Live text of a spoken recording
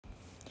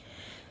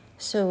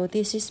So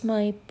this is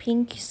my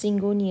pink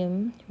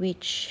syngonium,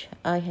 which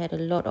I had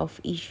a lot of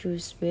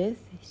issues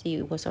with. See,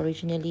 it was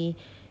originally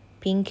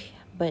pink,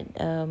 but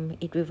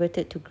it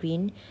reverted to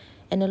green,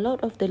 and a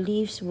lot of the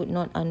leaves would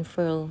not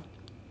unfurl,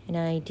 and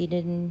I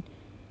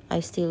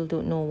still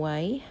don't know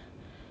why.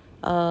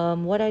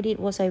 What I did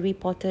was I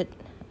repotted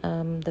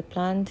the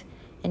plant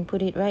and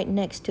put it right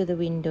next to the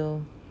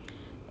window,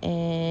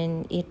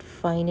 and it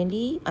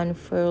finally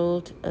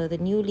unfurled. The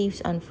new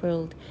leaves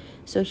unfurled.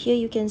 So here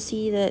you can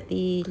see that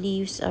the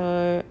leaves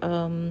are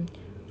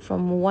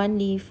from one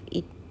leaf,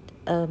 it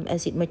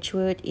as it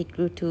matured, it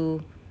grew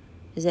to,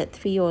 is that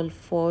 3 or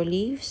 4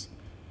 leaves,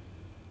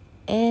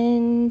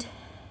 and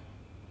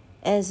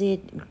as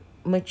it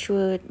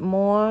matured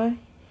more,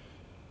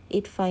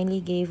 it finally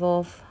gave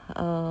off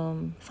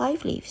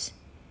 5 leaves.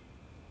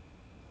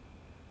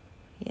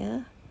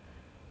 Yeah,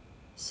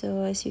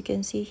 so as you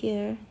can see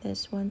here,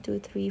 that's 1, 2,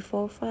 3,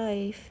 4,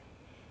 5,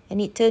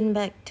 and it turned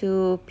back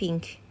to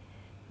pink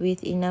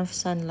with enough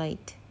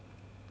sunlight.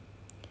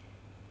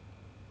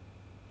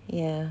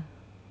 Yeah,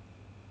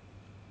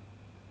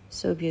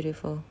 so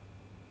beautiful.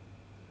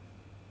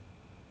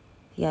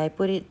 Yeah, I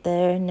put it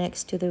there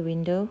next to the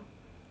window,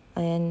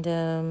 and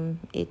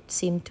it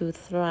seemed to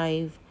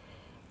thrive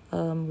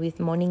with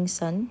morning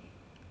sun,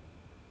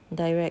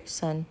 direct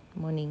sun,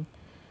 morning.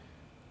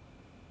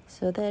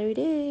 So there it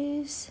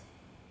is.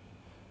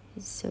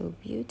 It's so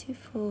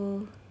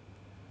beautiful.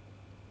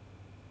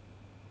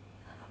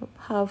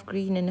 Half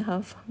green and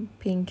half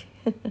pink.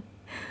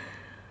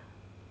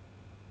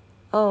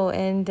 Oh,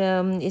 and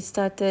it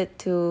started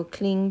to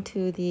cling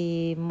to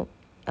the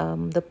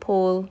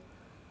pole.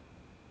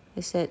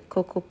 Is that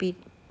cocoa peat?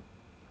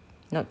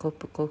 Not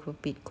cocoa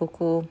peat,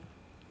 cocoa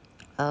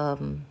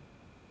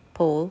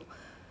pole.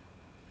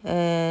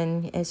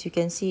 And as you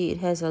can see, it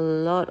has a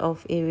lot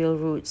of aerial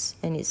roots,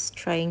 and it's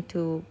trying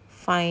to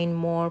find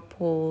more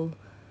pole.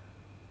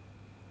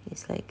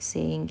 It's like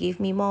saying, give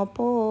me more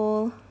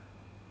pole.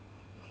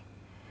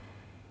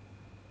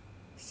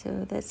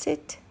 So that's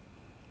it.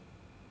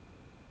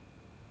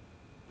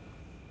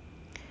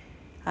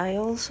 I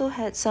also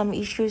had some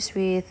issues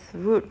with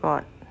root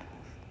rot.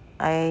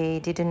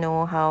 I didn't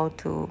know how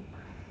to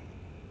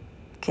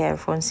care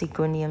for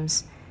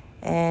syngoniums,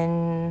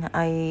 and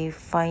I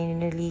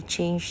finally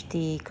changed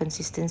the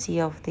consistency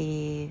of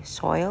the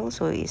soil,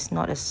 so it's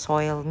not a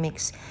soil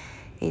mix.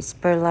 It's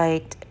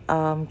perlite,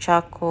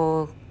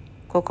 charcoal,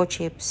 cocoa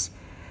chips.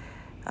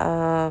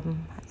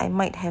 I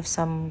might have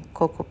some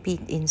cocoa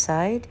peat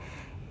inside,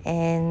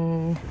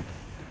 and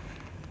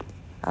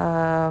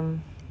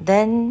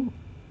then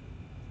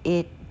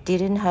it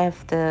didn't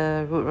have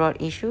the root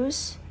rot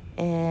issues,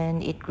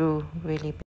 and it grew really big.